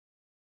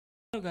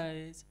Hello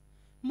guys,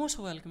 most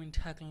welcome in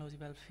Technology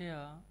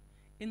Welfare.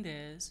 In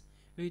this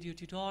video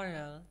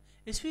tutorial,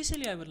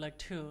 especially I would like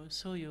to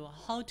show you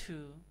how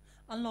to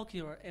unlock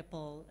your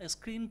Apple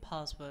screen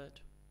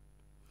password.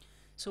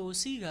 So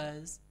see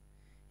guys,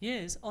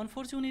 yes,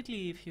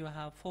 unfortunately if you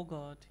have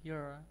forgot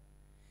your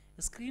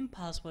screen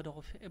password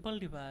of Apple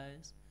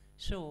device,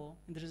 so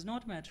there is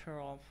not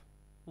matter of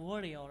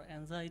worry or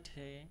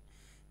anxiety.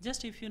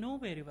 Just if you know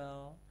very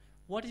well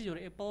what is your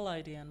Apple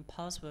ID and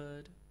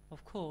password,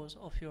 of course,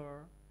 of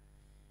your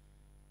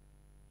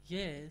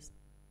yes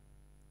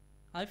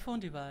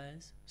iPhone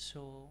device,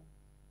 so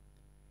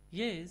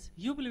yes,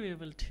 you will be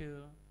able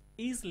to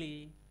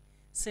easily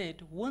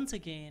set once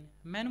again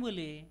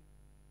manually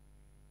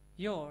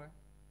your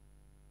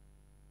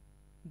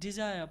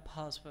desired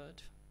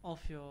password of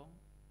your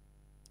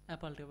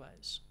Apple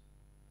device.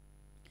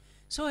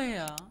 So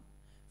here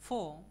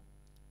for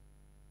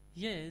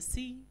yes,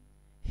 see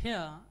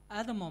here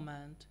at the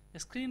moment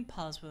screen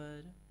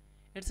password,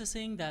 it's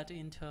saying that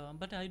enter,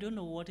 but I don't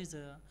know what is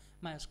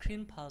my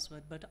screen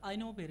password, but I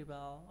know very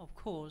well of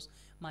course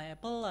my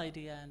Apple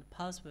ID and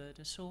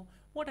password. So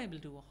what I will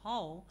do,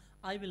 how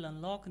I will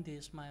unlock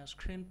this my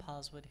screen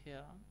password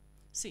here.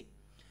 See,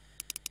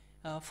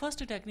 first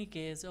technique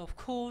is of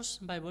course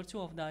by virtue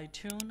of the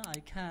iTunes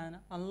I can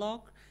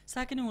unlock.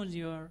 Second was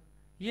your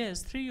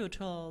yes 3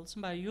 utils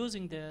by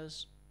using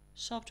this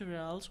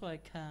software also I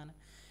can,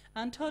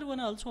 and third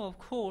one also of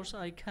course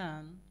I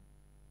can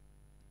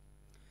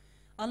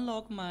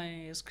unlock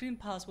my screen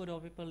password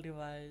of Apple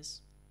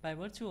device by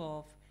virtue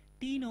of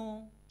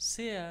Tino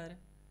share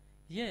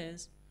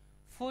yes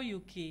for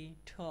you key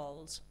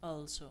tools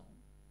also.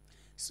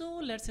 So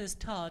let's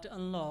start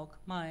unlock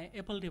my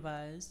Apple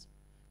device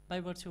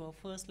by virtue of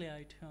firstly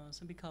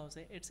iTunes because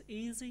it's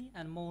easy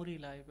and more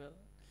reliable.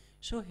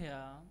 So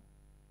here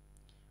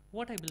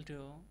what I will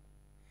do,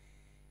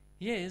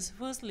 yes,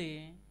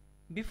 firstly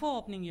before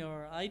opening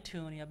your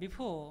iTunes,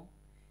 before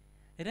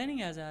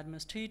running as an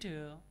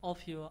administrator of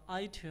your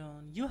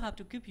iTunes, you have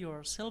to keep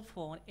your cell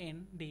phone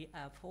in the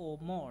FO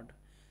mode.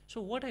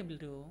 So what I will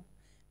do,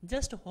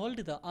 just hold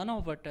the on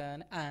off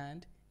button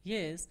and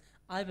yes,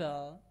 I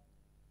will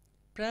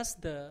press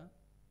the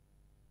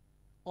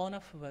on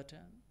off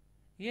button.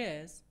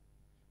 Yes,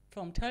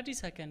 from 30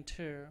 seconds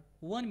to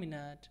 1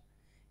 minute.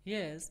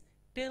 Yes,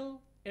 till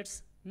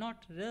it's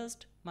not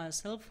rest my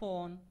cell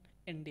phone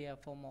in the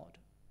FO mode.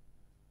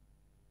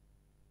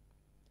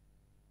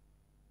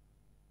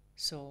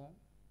 So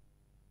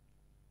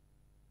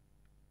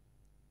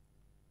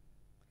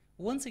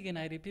once again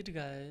I repeat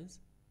guys,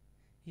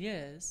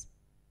 yes,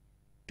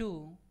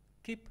 to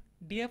keep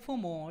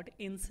DFO mode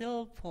in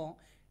cell phone,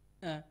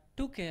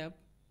 to keep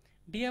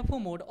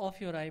DFO mode of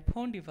your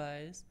iPhone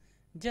device,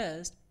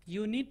 just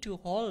you need to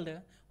hold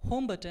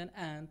home button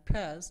and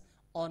press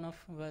on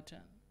off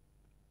button.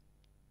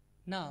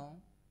 Now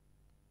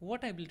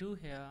what I will do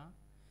here,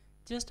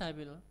 just I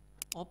will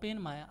open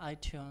my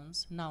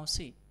iTunes. Now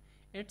see,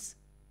 it's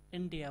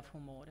in DFO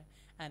mode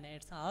and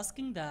it's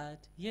asking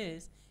that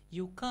yes,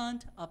 you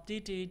can't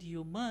update it,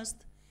 you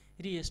must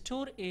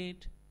restore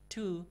it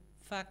to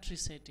factory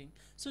setting.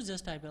 So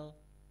just I will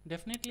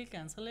definitely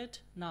cancel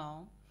it.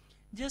 Now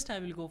just I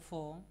will go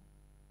for,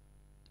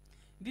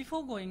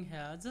 before going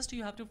here, just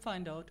you have to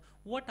find out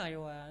what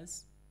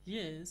iOS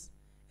is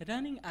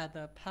running at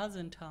the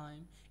present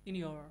time in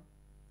your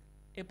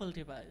Apple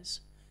device.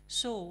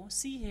 So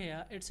see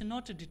here it's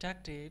not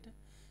detected.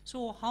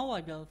 So how I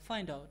will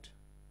find out?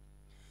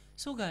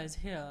 So guys,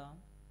 here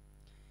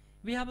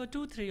we have a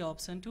 2-3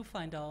 option to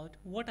find out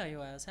what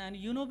iOS, and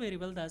you know very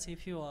well that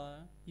if you are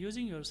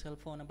using your cell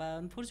phone but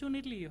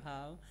unfortunately you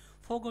have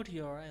forgot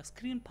your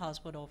screen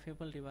password of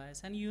Apple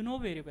device and you know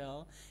very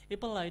well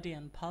Apple ID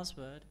and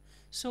password.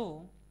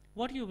 So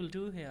what you will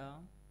do here,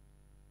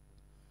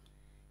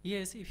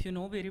 yes, if you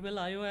know very well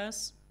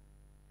iOS,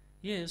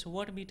 yes,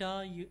 what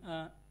beta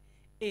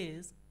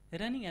is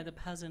running at the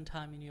present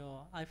time in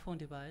your iPhone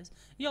device.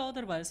 Yeah,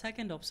 otherwise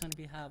second option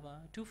we have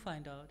to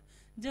find out,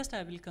 just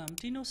I will come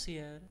Tino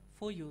share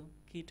for you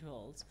key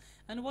tools,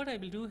 and what I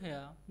will do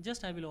here,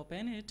 just I will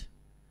open it,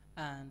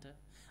 and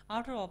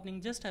after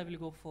opening just I will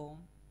go for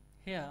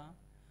here,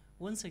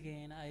 once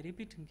again I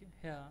repeat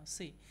here,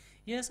 see,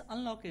 yes,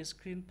 unlock a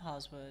screen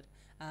password,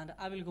 and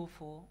I will go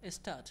for a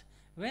start.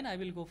 When I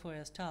will go for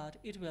a start,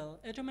 it will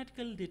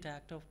automatically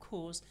detect of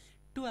course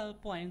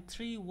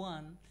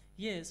 12.31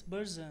 yes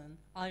version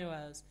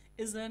iOS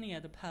is running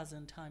at the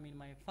present time in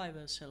my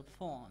 5S cell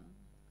phone.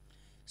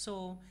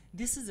 So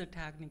this is a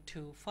technique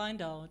to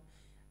find out.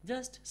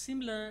 Just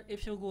similar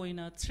if you go in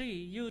a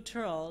 3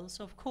 tutorials,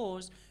 of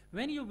course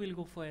when you will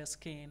go for a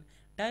scan,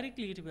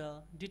 directly it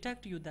will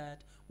detect you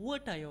that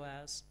what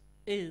iOS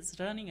is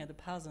running at the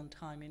present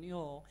time in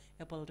your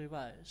Apple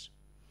device.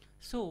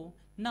 So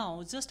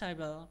now just I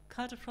will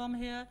cut from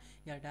here.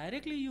 Yeah,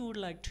 directly you would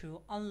like to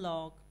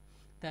unlock,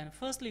 then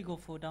firstly go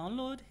for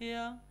download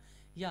here.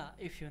 Yeah,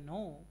 if you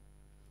know,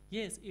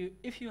 yes,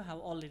 if you have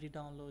already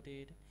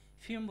downloaded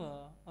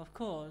firmware of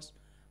course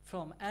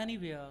from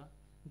anywhere,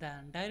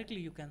 then directly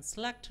you can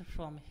select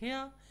from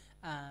here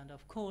and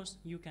of course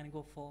you can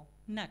go for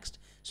next.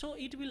 So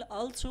it will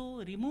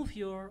also remove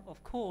your,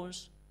 of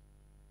course,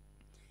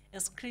 a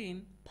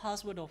screen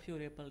password of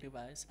your Apple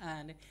device,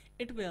 and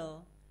it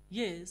will,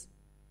 yes,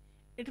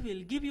 it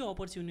will give you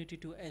opportunity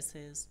to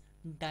access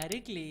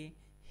directly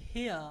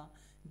here,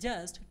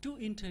 just to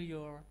enter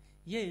your,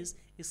 yes,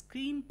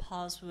 screen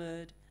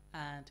password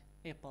and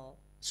Apple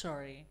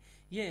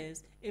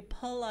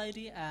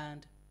ID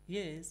and,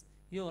 yes,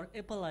 your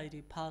Apple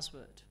ID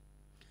password.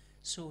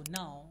 So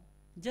now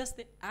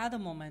just at the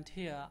moment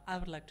here I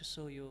would like to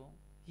show you,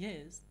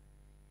 yes,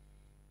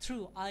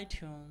 through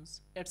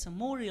iTunes it's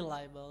more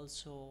reliable.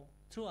 So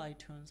through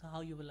iTunes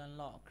how you will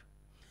unlock.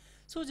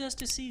 So just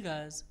to see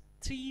guys,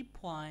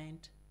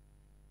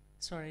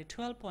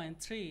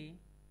 12.3.1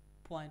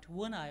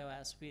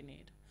 iOS we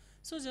need.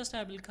 So just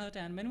I will cut,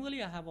 and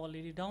manually I have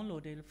already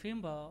downloaded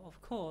firmware,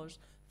 of course,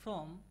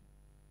 from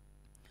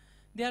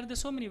there are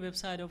so many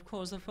websites, of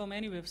course, from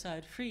any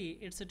website free.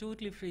 It's a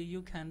totally free,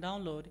 you can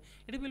download.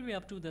 It will be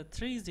up to the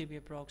 3 GB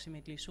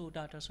approximately, so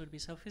data should be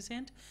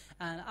sufficient.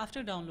 And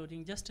after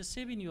downloading, just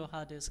save in your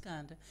hard disk,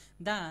 and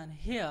then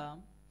here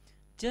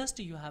just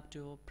you have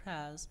to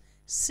press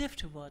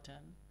shift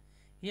button.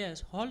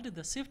 Yes, hold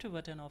the shift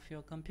button of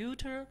your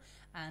computer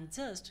and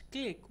just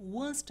click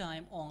once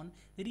time on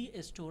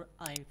restore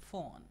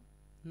iPhone.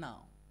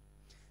 Now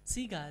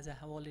see guys, I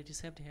have already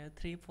saved here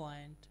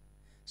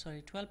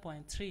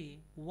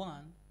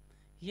 12.31,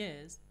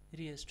 yes,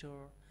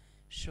 restore.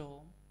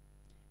 So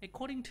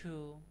according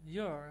to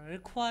your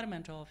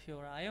requirement of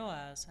your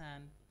iOS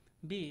and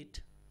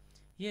bit,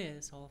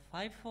 yes, of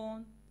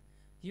iPhone,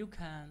 you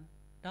can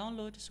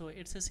download. So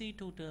it's a C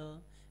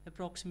total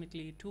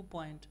approximately 2.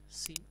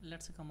 C,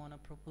 let's come on a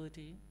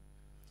property.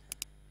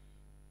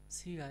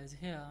 See guys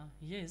here,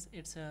 yes,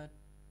 it's a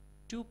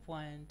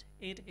 2.88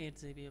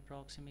 GB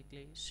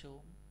approximately.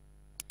 So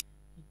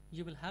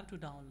you will have to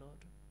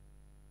download,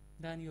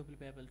 then you will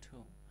be able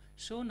to.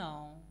 So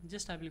now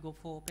just I will go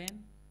for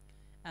open,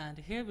 and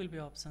here will be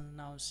options.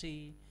 Now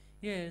see,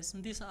 yes,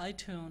 this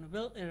iTunes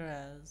will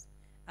erase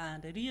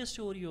and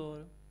restore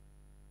your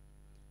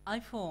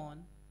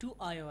iPhone to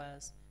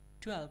iOS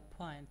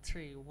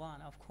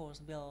 12.31. Of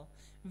course will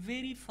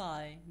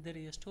verify the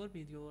restore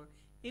with your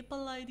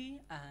Apple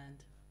ID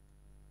and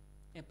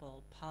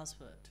Apple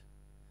password,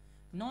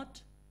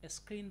 not a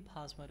screen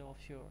password of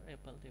your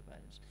Apple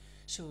device.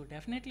 So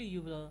definitely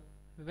you will,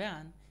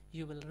 when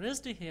you will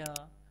rest here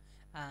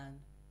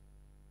and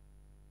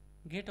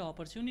get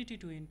opportunity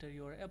to enter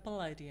your Apple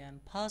ID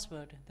and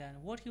password,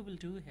 then what you will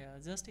do here,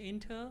 just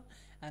enter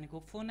and go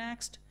for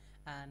next,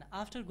 and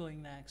after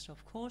going next,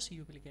 of course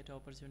you will get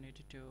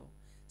opportunity to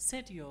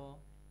set your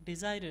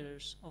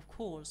desires, of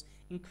course,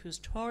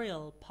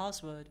 inquisitorial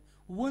password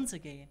once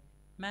again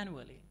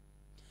manually.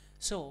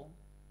 So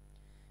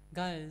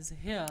guys,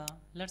 here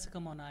let's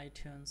come on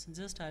iTunes.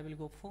 Just I will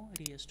go for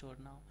restore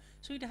now.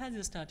 So it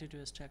has started to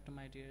extract,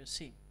 my dear.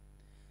 See,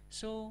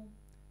 so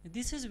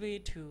this is way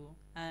 2,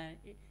 and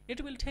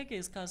it will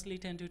take scarcely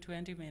 10 to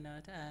 20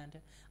 minutes,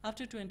 and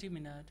after 20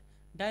 minutes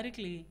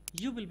directly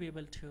you will be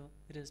able to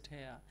rest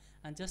here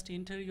and just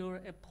enter your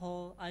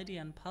Apple ID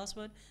and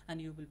password, and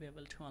you will be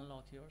able to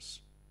unlock yours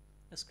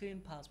a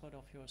screen password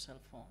of your cell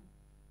phone.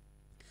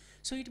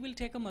 So it will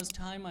take a much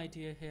time,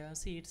 idea here.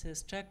 See, it's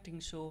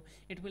extracting, so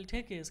it will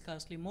take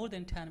scarcely more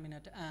than 10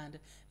 minutes and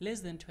less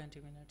than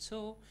 20 minutes.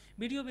 So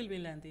video will be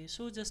lengthy,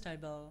 so just I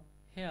will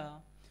here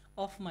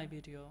off my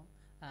video,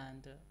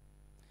 and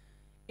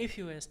if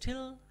you are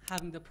still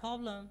having the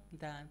problem,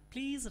 then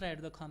please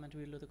write the comment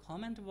below the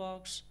comment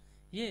box.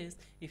 Yes,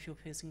 if you're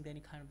facing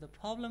any kind of the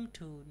problem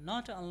to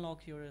not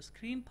unlock your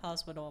screen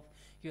password of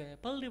your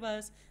Apple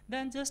device,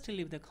 then just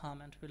leave the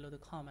comment below the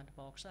comment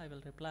box. I will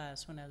reply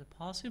as soon as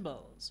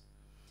possible.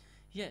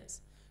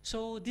 Yes,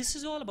 so this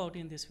is all about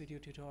in this video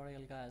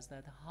tutorial, guys,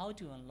 that how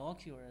to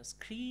unlock your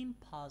screen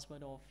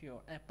password of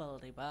your Apple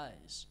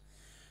device.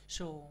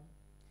 So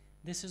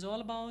this is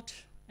all about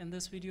in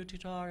this video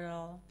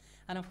tutorial,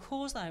 and of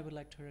course I would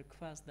like to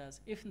request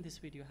that if this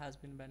video has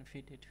been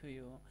benefited to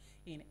you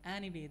in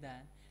any way,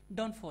 then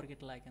don't forget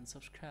to like and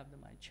subscribe to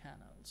my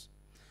channels.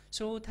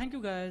 So thank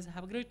you guys,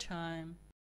 have a great time.